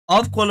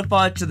I've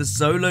qualified to the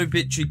Solo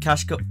Victory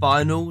Cash Cup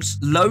Finals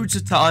loads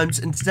of times,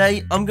 and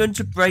today I'm going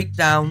to break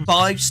down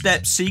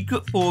 5-step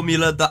secret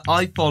formula that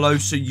I follow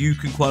so you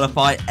can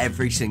qualify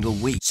every single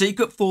week.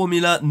 Secret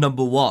formula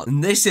number 1,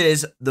 and this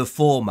is the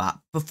format.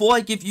 Before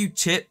I give you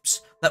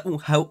tips that will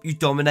help you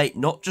dominate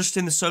not just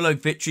in the Solo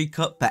Victory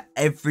Cup but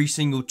every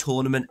single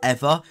tournament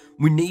ever,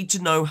 we need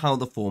to know how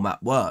the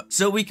format works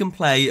so we can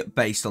play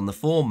based on the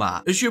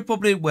format. As you're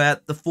probably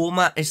aware, the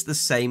format is the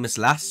same as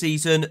last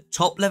season.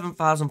 Top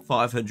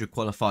 11,500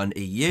 qualifying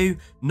EU,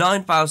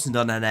 9,000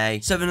 on NA,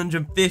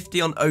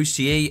 750 on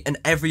OCE, and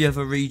every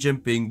other region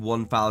being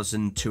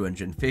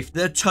 1,250.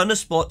 There are a ton of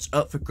spots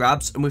up for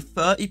grabs, and with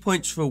 30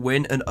 points for a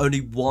win and only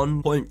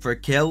 1 point for a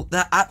kill,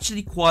 there are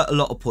actually quite a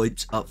lot of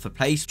points up for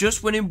place.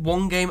 Just winning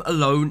one game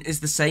alone is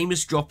the same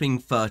as dropping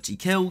 30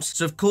 kills,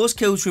 so of course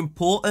kills are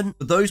important,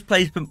 but those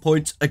placement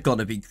points are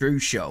gonna be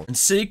crucial. And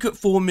secret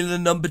formula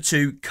number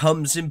 2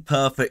 comes in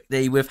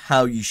perfectly with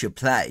how you should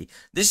play.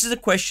 This is a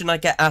question I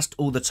get asked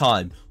all the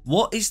time.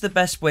 What is the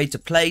best way to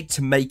play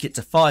to make it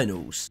to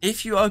finals?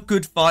 If you are a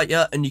good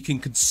fighter and you can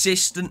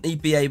consistently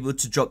be able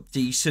to drop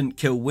decent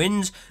kill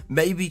wins,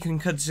 maybe you can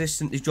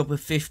consistently drop a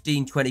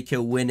 15-20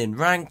 kill win in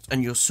ranked,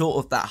 and you're sort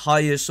of that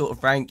higher sort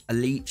of rank,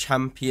 elite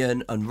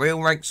champion,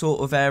 unreal rank sort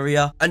of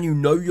area, and you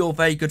know you're a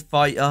very good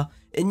fighter,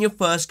 in your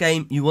first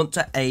game you want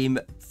to aim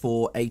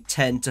for a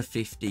 10 to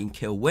 15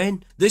 kill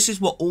win. This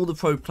is what all the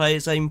pro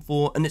players aim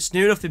for, and it's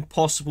near enough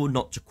impossible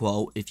not to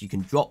qual if you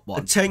can drop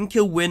one. A 10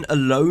 kill win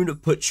alone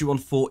puts you on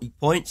 40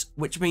 points,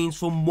 which means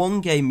from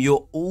one game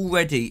you're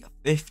already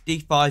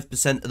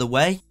 55% of the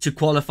way to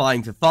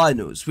qualifying for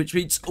finals, which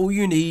means all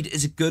you need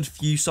is a good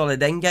few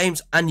solid end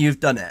games and you've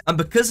done it. And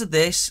because of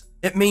this,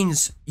 it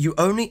means you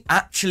only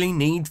actually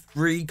need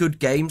 3 good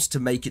games to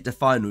make it to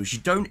finals. You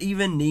don't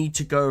even need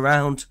to go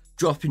around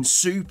dropping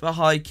super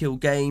high kill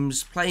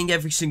games, playing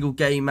every single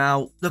game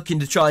out, looking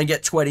to try and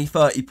get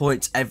 20-30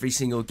 points every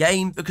single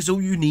game, because all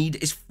you need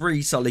is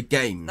 3 solid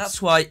games. That's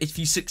why if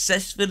you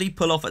successfully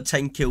pull off a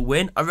 10 kill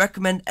win, I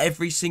recommend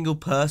every single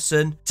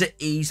person to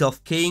ease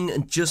off keying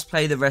and just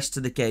play the rest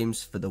of the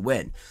games for the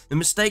win. The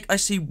mistake I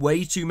see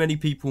way too many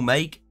people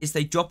make is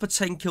they drop a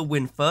 10 kill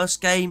win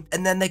first game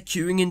and then they're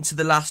queuing into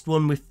the last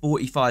one with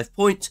 45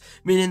 points,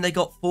 meaning they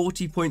got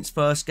 40 points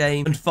first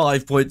game and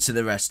 5 points in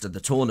the rest of the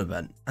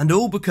tournament. And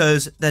all because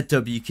they're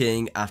W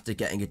keying after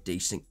getting a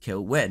decent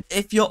kill win.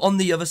 If you're on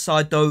the other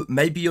side though,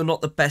 maybe you're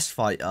not the best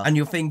fighter and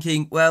you're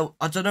thinking, well,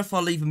 I don't know if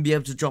I'll even be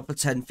able to drop a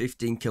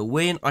 10-15 kill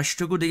win, I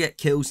struggle to get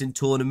kills in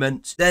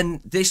tournaments, then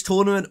this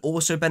tournament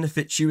also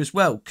benefits you as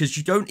well, because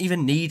you don't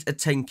even need a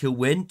 10 kill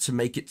win to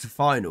make it to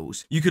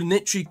finals. You can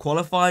literally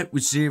qualify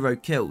with 0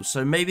 kills.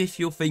 So maybe if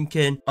you're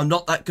thinking, I'm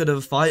not that good of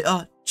a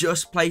fighter,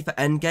 just play for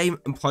endgame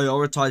and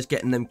prioritize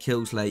getting them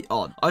kills late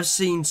on. I've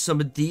seen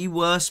some of the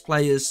worst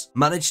players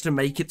manage to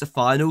make it to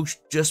finals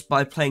just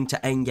by playing to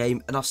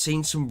endgame, and I've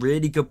seen some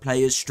really good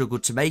players struggle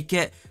to make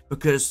it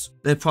because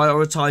they're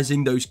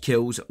prioritizing those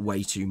kills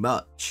way too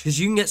much. Because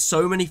you can get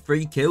so many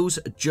free kills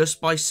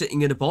just by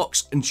sitting in a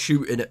box and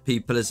shooting at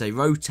people as they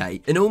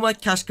rotate. In all my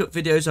Cash Cup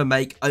videos I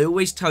make, I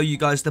always tell you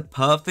guys the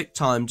perfect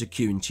time to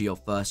queue into your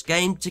first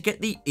game to get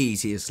the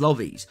easiest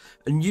lobbies,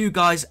 and you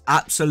guys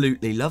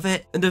absolutely love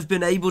it and have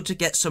been able to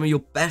get some of your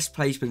best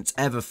placements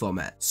ever from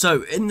it.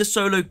 So in the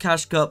Solo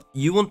Cash Cup,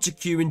 you want to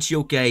queue into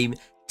your game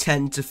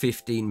 10 to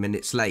 15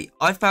 minutes late.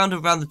 I found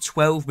around the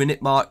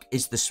 12-minute mark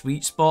is the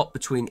sweet spot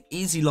between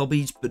easy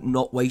lobbies but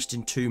not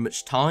wasting too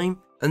much time.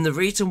 And the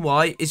reason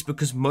why is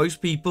because most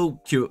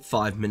people queue up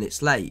 5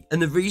 minutes late. And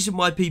the reason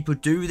why people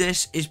do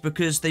this is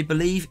because they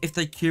believe if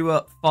they queue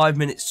up 5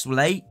 minutes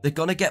late, they're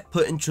gonna get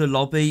put into a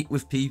lobby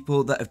with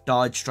people that have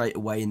died straight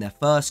away in their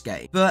first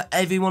game. But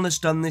everyone has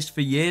done this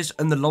for years,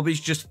 and the lobby's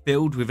just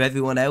filled with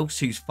everyone else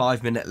who's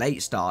 5 minute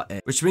late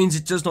started, which means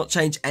it does not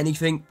change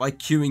anything by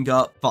queuing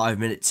up 5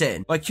 minutes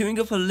in. By queuing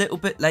up a little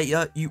bit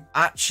later, you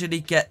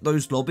actually get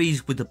those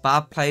lobbies with the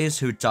bad players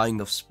who are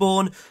dying off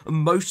spawn, and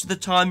most of the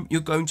time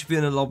you're going to be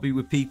in a lobby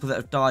with people that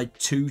have died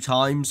 2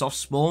 times off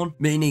spawn,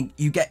 meaning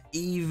you get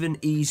even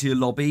easier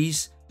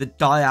lobbies that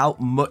die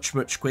out much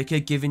quicker,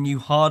 giving you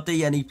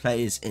hardly any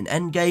players in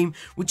endgame,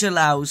 which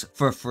allows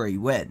for a free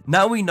win.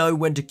 Now we know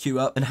when to queue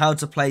up and how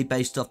to play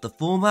based off the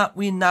format,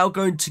 we're now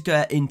going to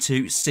get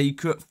into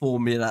secret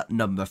formula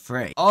number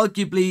 3,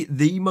 arguably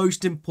the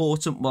most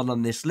important one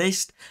on this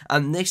list,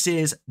 and this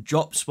is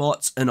drop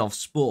spots and off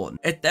spawn.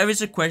 If there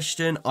is a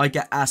question I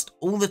get asked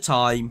all the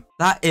time,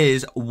 that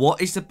is,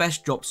 what is the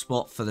best drop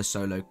spot for the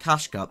Solo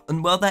Cash Cup?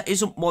 And well, there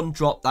isn't one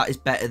drop that is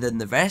better than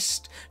the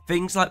rest.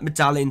 Things like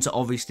medallions are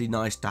obviously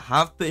nice to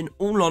have, but in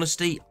all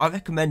honesty, I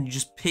recommend you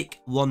just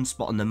pick one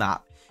spot on the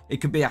map. It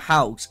could be a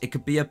house, it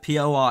could be a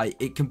POI,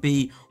 it can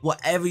be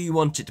whatever you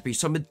want it to be.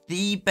 Some of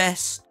the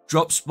best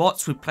drop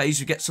spots with players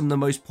who get some of the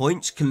most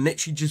points can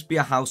literally just be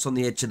a house on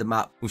the edge of the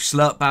map with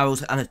slurp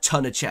barrels and a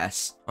ton of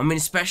chests. I mean,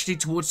 especially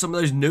towards some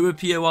of those newer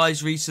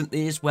POIs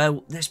recently as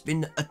well, there's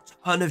been a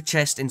ton of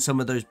chests in some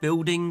of those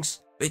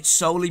buildings. It's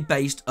solely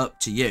based up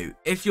to you.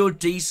 If you're a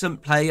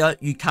decent player,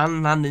 you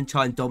can land and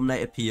try and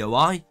dominate a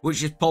POI,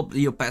 which is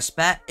probably your best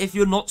bet. If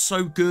you're not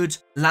so good,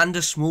 land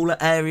a smaller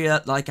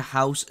area like a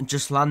house and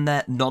just land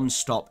there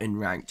non-stop in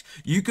ranked.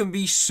 You can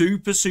be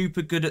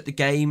super good at the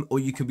game, or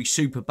you can be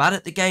super bad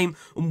at the game,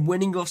 and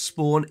winning off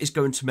spawn is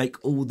going to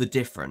make all the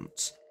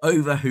difference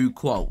over who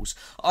quals.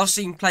 I've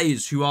seen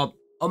players who are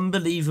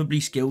unbelievably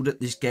skilled at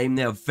this game.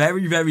 They are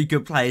very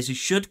good players who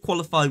should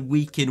qualify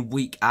week in,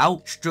 week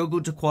out, struggle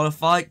to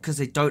qualify because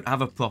they don't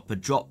have a proper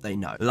drop they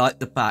know, like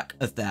the back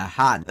of their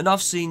hand. And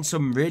I've seen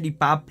some really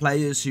bad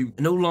players who,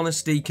 in all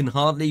honesty, can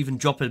hardly even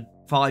drop a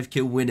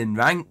 5-kill win in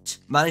ranked,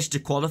 manage to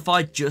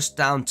qualify just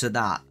down to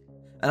that.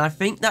 And I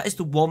think that is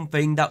the one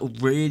thing that will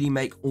really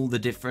make all the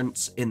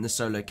difference in the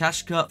solo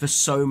cash cup for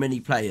so many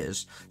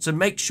players. So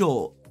make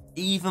sure,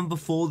 even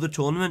before the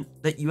tournament,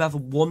 that you have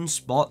one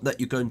spot that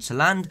you're going to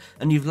land,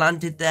 and you've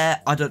landed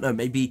there, I don't know,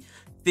 maybe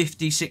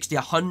 50, 60,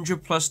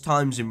 100 plus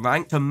times in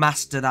rank to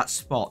master that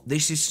spot.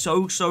 This is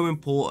so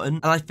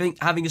important, and I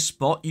think having a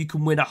spot you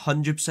can win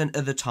 100%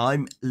 of the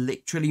time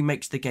literally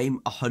makes the game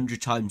 100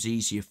 times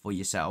easier for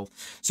yourself.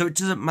 So it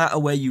doesn't matter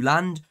where you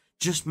land,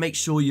 just make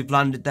sure you've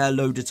landed there a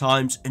load of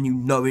times and you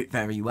know it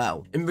very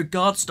well. In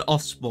regards to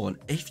off spawn,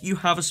 if you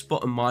have a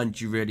spot in mind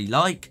you really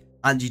like,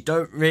 and you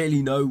don't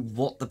really know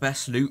what the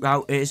best loot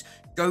route is,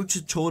 go to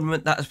a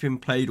tournament that has been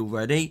played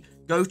already.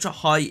 Go to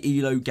high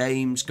elo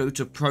games, go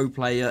to pro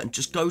player, and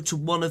just go to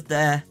one of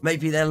their,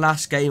 maybe their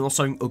last game or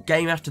something, or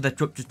game after they're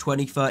up to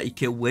 20-30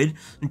 kill win,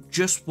 and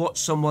just watch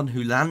someone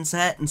who lands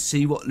there and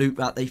see what loot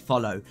route they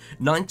follow.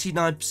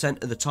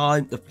 99% of the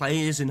time, the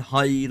players in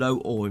high elo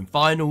or in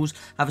finals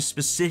have a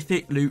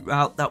specific loot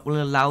route that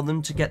will allow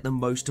them to get the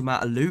most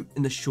amount of loot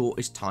in the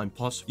shortest time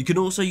possible. You can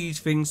also use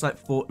things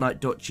like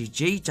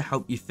Fortnite.gg to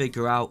help you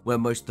figure out where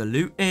most of the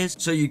loot is,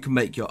 so you can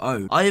make your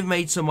own. I have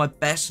made some of my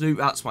best loot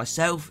routes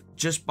myself,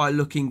 just by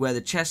looking where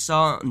the chests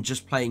are and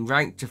just playing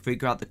ranked to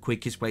figure out the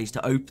quickest ways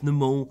to open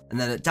them all, and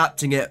then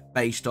adapting it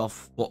based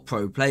off what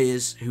pro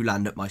players who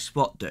land at my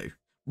spot do.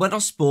 When I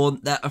spawn,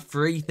 there are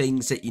 3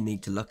 things that you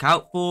need to look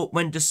out for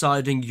when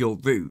deciding your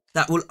route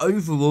that will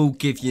overall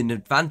give you an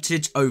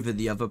advantage over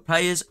the other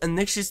players, and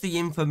this is the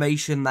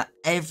information that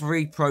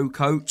every pro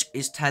coach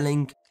is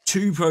telling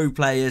to pro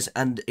players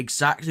and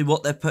exactly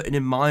what they're putting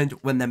in mind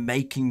when they're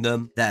making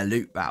them their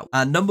loot route.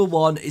 And number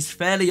 1 is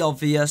fairly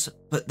obvious,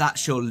 but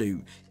that's your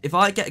loot. If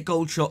I get a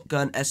gold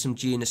shotgun,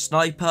 SMG and a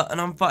sniper,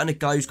 and I'm fighting a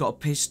guy who's got a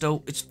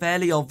pistol, it's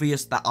fairly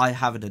obvious that I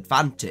have an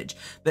advantage.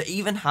 But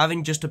even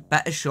having just a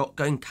better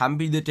shotgun can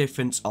be the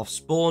difference off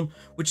spawn,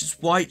 which is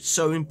why it's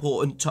so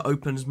important to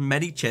open as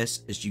many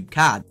chests as you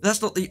can.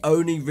 That's not the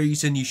only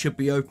reason you should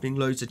be opening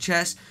loads of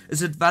chests,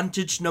 as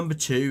advantage number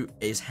 2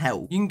 is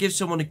health. You can give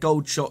someone a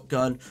gold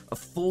shotgun, a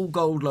full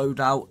gold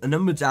loadout, and a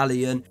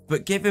medallion,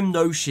 but give him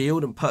no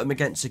shield and put him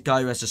against a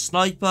guy who has a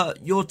sniper,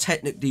 you're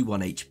technically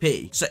 1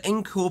 HP. So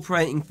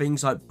incorporating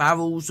things like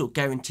barrels or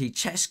guaranteed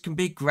chests can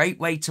be a great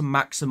way to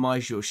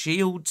maximize your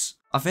shields.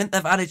 I think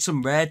they've added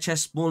some rare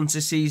chest spawns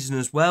this season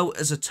as well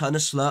as a ton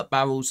of slurp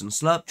barrels and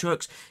slurp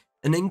trucks,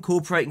 and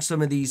incorporating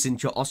some of these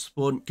into your off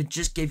spawn can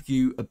just give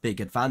you a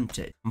big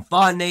advantage. And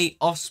finally,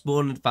 off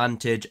spawn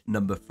advantage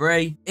number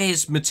 3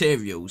 is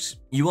materials.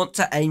 You want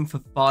to aim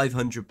for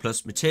 500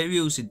 plus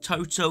materials in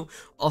total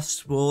off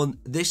spawn.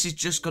 This is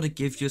just got to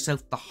give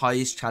yourself the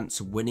highest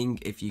chance of winning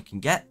if you can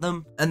get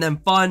them. And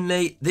then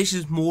finally, this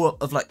is more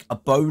of like a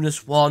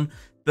bonus one,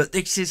 but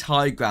this is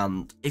high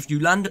ground. If you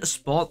land at a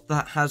spot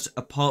that has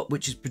a part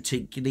which is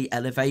particularly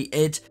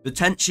elevated,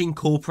 potentially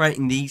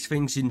incorporating these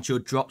things into your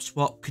drop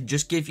spot could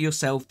just give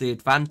yourself the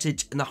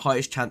advantage and the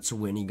highest chance of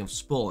winning of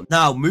spawn.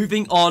 Now,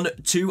 moving on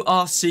to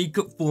our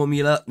secret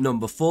formula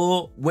number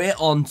 4, we're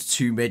on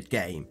to mid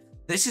game.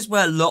 This is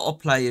where a lot of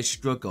players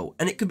struggle,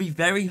 and it can be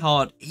very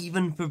hard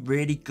even for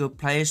really good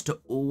players to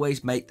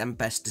always make them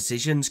best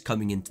decisions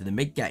coming into the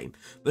mid game.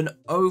 But an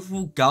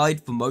overall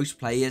guide for most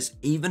players,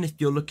 even if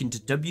you're looking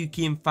to WK,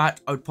 in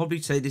fact, I would probably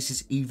say this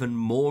is even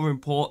more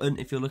important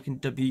if you're looking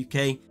to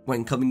WK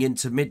when coming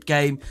into mid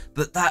game,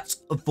 but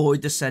that's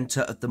avoid the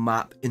center of the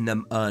map in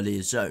them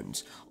earlier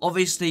zones.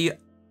 Obviously,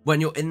 when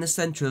you're in the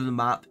center of the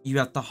map, you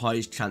have the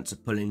highest chance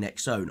of pulling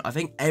next zone. I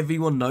think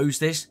everyone knows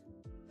this.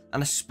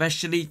 And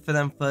especially for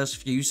them first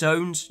few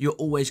zones, you're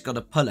always going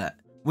to pull it.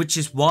 Which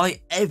is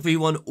why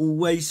everyone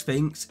always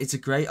thinks it's a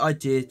great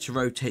idea to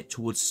rotate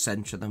towards the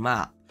centre of the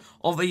map.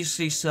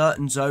 Obviously,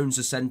 certain zones,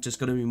 the centre is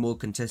going to be more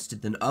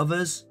contested than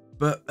others.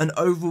 But an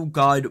overall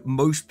guide,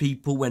 most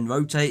people when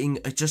rotating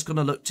are just going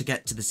to look to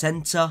get to the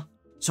centre.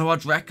 So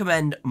I'd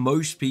recommend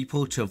most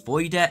people to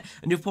avoid it.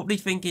 And you're probably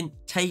thinking,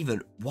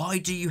 Taven, why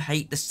do you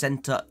hate the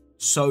centre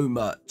so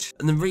much?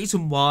 And the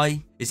reason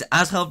why is,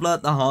 as I've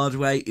learnt the hard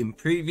way in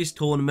previous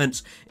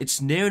tournaments,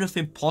 it's near enough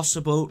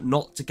impossible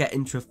not to get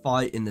into a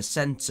fight in the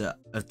centre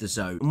of the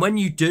zone. And when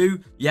you do,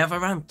 you have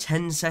around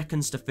 10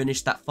 seconds to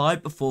finish that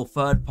fight before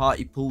third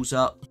party pulls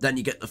up. Then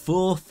you get the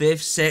 4th,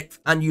 5th, 6th,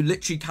 and you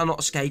literally cannot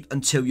escape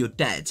until you're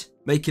dead.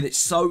 making it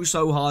so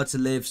hard to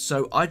live.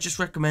 So I just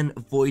recommend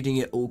avoiding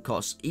it at all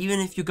costs. Even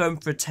if you're going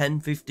for a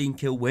 10-15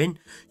 kill win,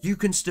 you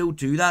can still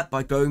do that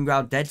by going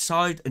around dead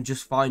side and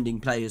just finding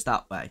players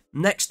that way.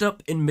 Next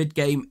up in mid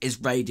game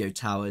is radio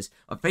towers.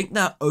 I think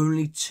there are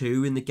only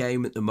 2 in the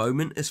game at the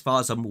moment as far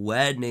as I'm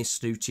aware, near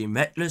Snooty and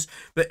Reckless,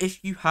 but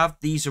if you have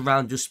these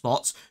around your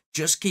spots,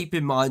 just keep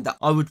in mind that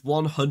I would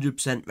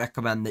 100%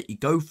 recommend that you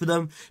go for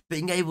them.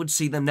 Being able to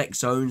see them next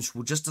zones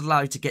will just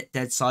allow you to get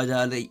dead side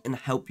early and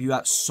help you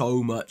out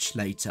so much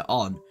later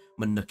on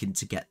when looking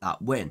to get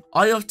that win.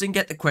 I often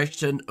get the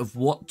question of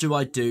what do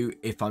I do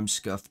if I'm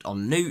scuffed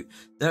on loot.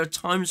 There are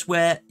times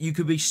where you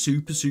could be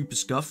super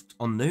scuffed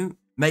on loot.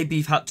 Maybe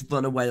you've had to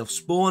run away off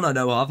spawn. I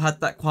know I've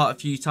had that quite a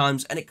few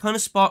times, and it kind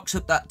of sparks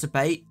up that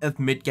debate of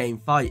mid-game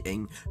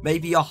fighting.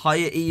 Maybe you're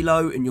higher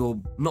elo and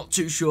you're not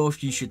too sure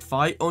if you should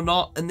fight or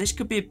not, and this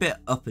could be a bit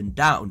up and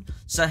down.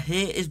 So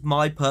here is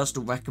my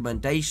personal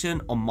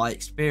recommendation on my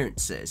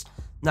experiences.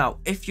 Now,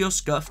 if you're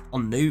scuffed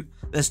on loot,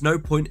 there's no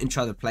point in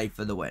trying to play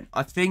for the win.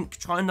 I think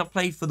trying to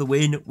play for the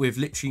win with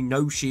literally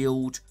no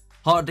shield,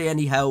 hardly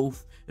any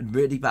health, and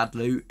really bad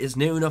loot is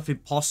near enough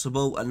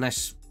impossible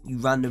unless you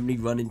randomly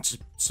run into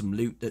some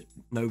loot that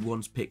no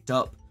one's picked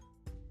up.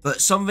 But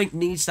something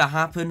needs to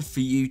happen for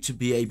you to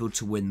be able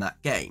to win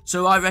that game.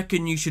 So I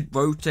reckon you should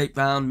rotate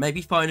round,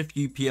 maybe find a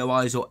few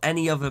POIs or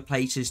any other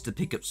places to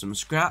pick up some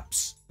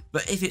scraps.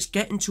 But if it's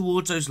getting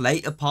towards those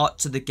later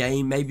parts of the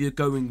game, maybe you're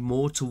going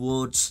more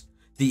towards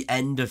the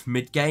end of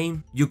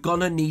mid-game, you're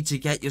gonna need to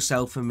get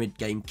yourself a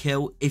mid-game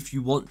kill if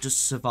you want to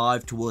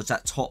survive towards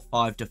that top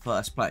 5 to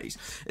first place.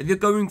 If you're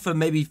going for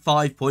maybe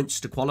 5 points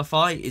to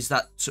qualify, is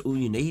that all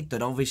you need?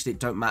 Then obviously it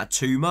don't matter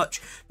too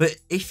much. But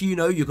if you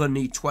know you're gonna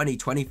need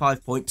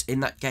 20-25 points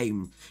in that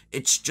game,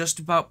 it's just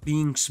about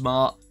being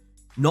smart,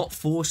 not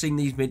forcing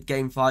these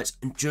mid-game fights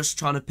and just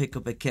trying to pick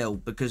up a kill,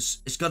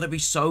 because it's going to be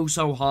so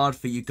hard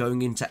for you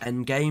going into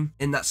endgame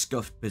in that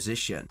scuffed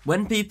position.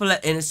 When people are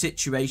in a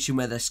situation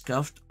where they're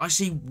scuffed, I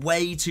see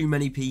way too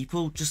many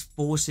people just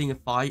forcing a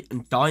fight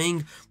and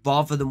dying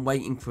rather than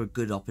waiting for a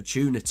good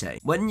opportunity.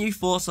 When you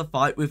force a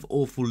fight with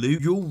awful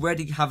loot, you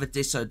already have a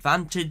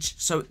disadvantage,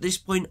 so at this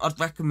point I'd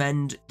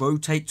recommend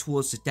rotate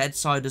towards the dead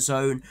side of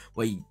zone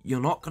where you're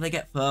not going to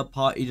get third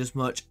partied as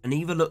much, and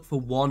either look for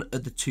one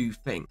of the 2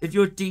 things. If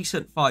you're a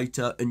decent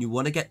fighter and you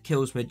want to get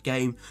kills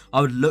mid-game, I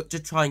would look to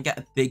try and get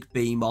a big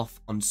beam off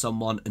on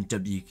someone and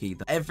W key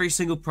them. Every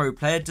single pro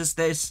player does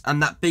this,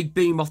 and that big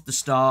beam off the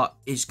start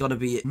is going to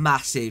be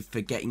massive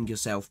for getting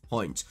yourself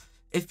points.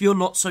 If you're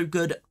not so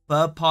good,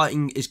 third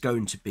partying is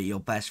going to be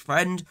your best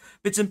friend,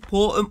 but it's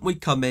important we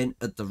come in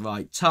at the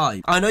right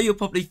time. I know you're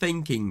probably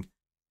thinking,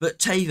 but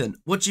Taven,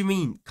 what do you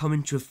mean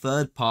coming to a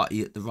third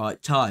party at the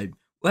right time?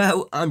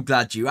 Well, I'm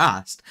glad you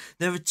asked.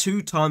 There are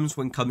 2 times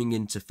when coming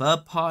into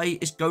third party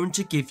is going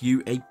to give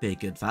you a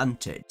big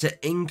advantage to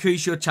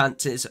increase your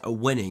chances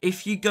of winning.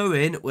 If you go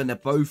in when they're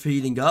both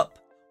healing up,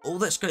 all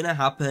that's going to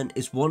happen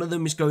is one of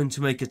them is going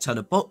to make a ton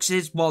of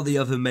boxes while the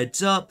other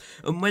meds up,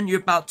 and when you're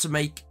about to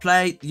make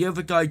play, the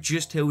other guy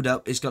just healed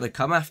up is going to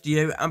come after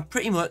you, and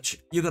pretty much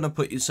you're going to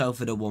put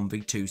yourself in a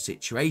 1v2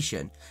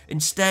 situation.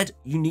 Instead,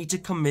 you need to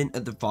come in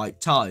at the right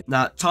time.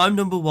 Now, time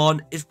number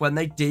 1 is when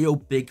they deal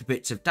big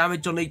bits of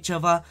damage on each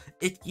other.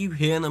 If you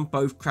hear them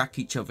both crack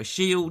each other's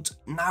shields,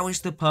 now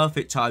is the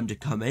perfect time to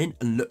come in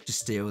and look to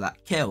steal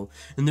that kill.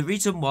 And the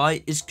reason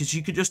why is because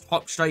you can just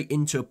hop straight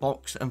into a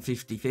box and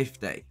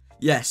 50-50.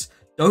 Yes,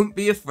 don't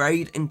be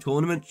afraid in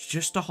tournaments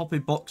just to hop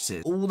in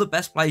boxes. All the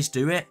best players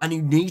do it, and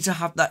you need to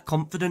have that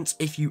confidence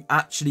if you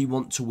actually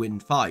want to win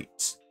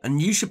fights. And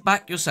you should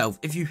back yourself.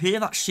 If you hear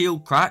that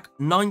shield crack,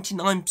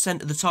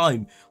 99% of the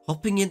time,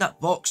 hopping in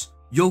that box,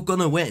 you're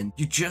gonna win.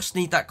 You just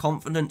need that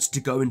confidence to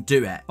go and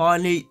do it.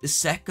 Finally, the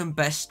second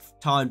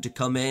best time to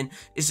come in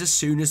is as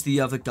soon as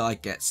the other guy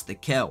gets the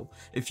kill.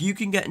 If you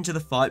can get into the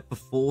fight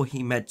before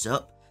he meds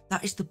up,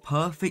 that is the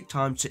perfect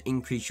time to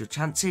increase your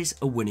chances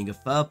of winning a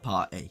third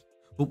party.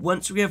 But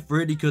once we have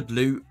really good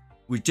loot,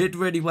 we did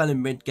really well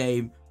in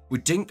mid-game, we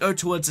didn't go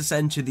towards the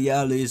centre of the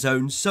earlier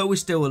zone, so we're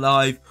still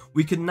alive,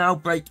 we can now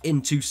break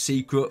into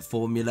secret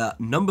formula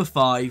number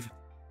 5,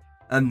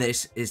 and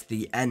this is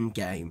the end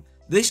game.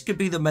 This could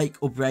be the make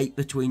or break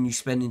between you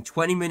spending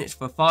 20 minutes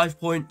for 5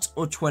 points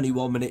or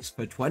 21 minutes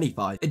for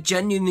 25. It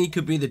genuinely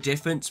could be the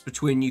difference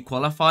between you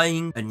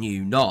qualifying and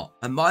you not.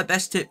 And my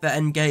best tip for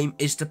endgame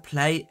is to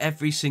play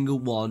every single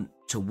one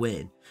to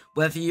win.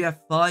 Whether you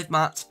have 5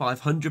 mats,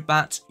 500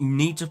 mats, you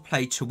need to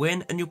play to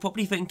win. And you're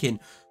probably thinking,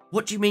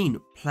 what do you mean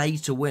play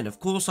to win? Of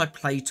course I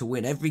play to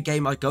win. Every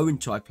game I go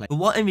into I play. But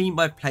what I mean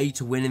by play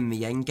to win in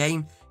the end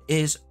game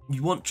is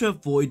you want to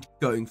avoid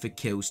going for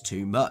kills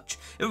too much.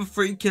 If a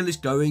free kill is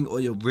going or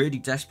you're really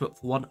desperate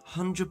for one,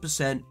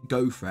 100%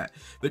 go for it.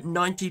 But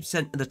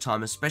 90% of the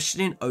time,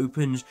 especially in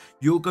opens,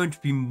 you're going to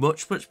be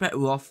much better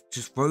off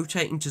just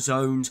rotating to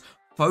zones,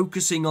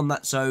 focusing on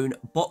that zone,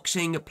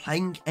 boxing,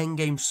 playing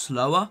endgame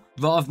slower,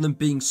 rather than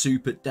being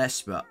super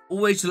desperate.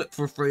 Always look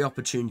for a free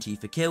opportunity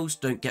for kills,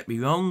 don't get me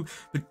wrong,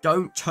 but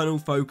don't tunnel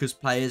focus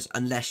players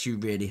unless you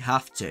really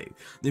have to.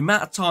 The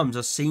amount of times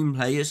I've seen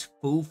players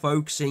full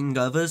focusing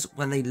others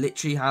when they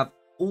literally have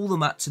all the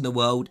mats in the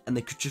world and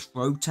they could just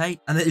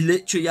rotate and they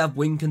literally have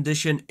win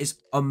condition is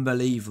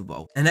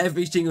unbelievable. And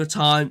every single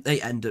time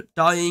they end up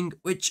dying,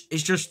 which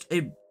is just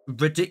a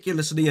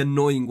ridiculously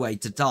annoying way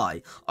to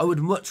die. I would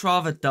much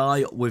rather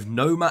die with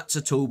no mats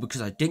at all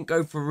because I didn't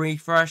go for a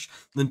refresh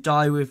than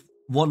die with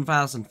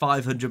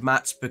 1,500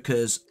 mats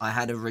because I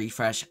had a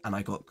refresh and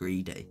I got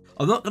greedy.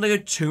 I'm not going to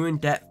go too in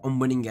depth on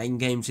winning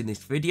endgames in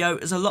this video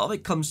as a lot of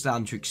it comes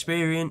down to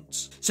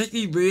experience. So if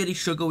you really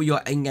struggle with your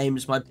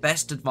endgames, my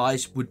best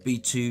advice would be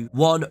to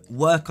 1.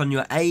 Work on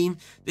your aim.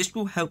 This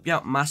will help you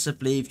out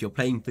massively if you're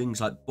playing things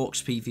like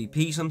box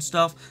PvPs and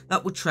stuff.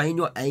 That will train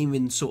your aim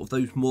in sort of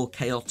those more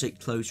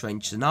chaotic close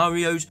range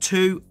scenarios.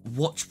 2.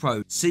 Watch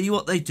pros. See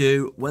what they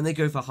do when they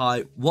go for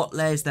height, what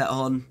layers they're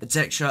on,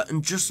 etc.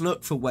 and just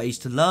look for ways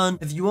to learn.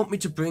 If you want me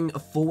to bring a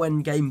full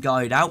endgame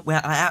guide out where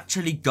I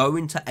actually go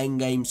into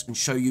endgames and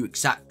show you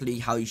exactly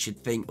how you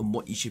should think and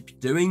what you should be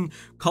doing,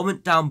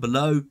 comment down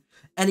below.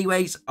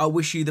 Anyways, I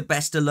wish you the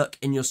best of luck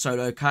in your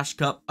solo cash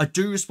cup. I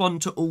do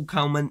respond to all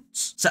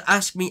comments, so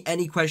ask me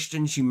any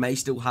questions you may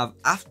still have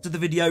after the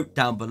video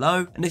down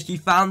below. And if you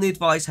found the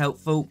advice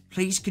helpful,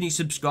 please can you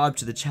subscribe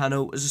to the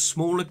channel. As a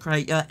smaller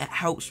creator, it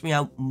helps me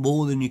out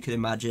more than you can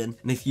imagine.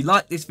 And if you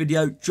like this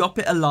video, drop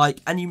it a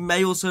like, and you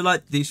may also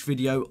like this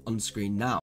video on screen now.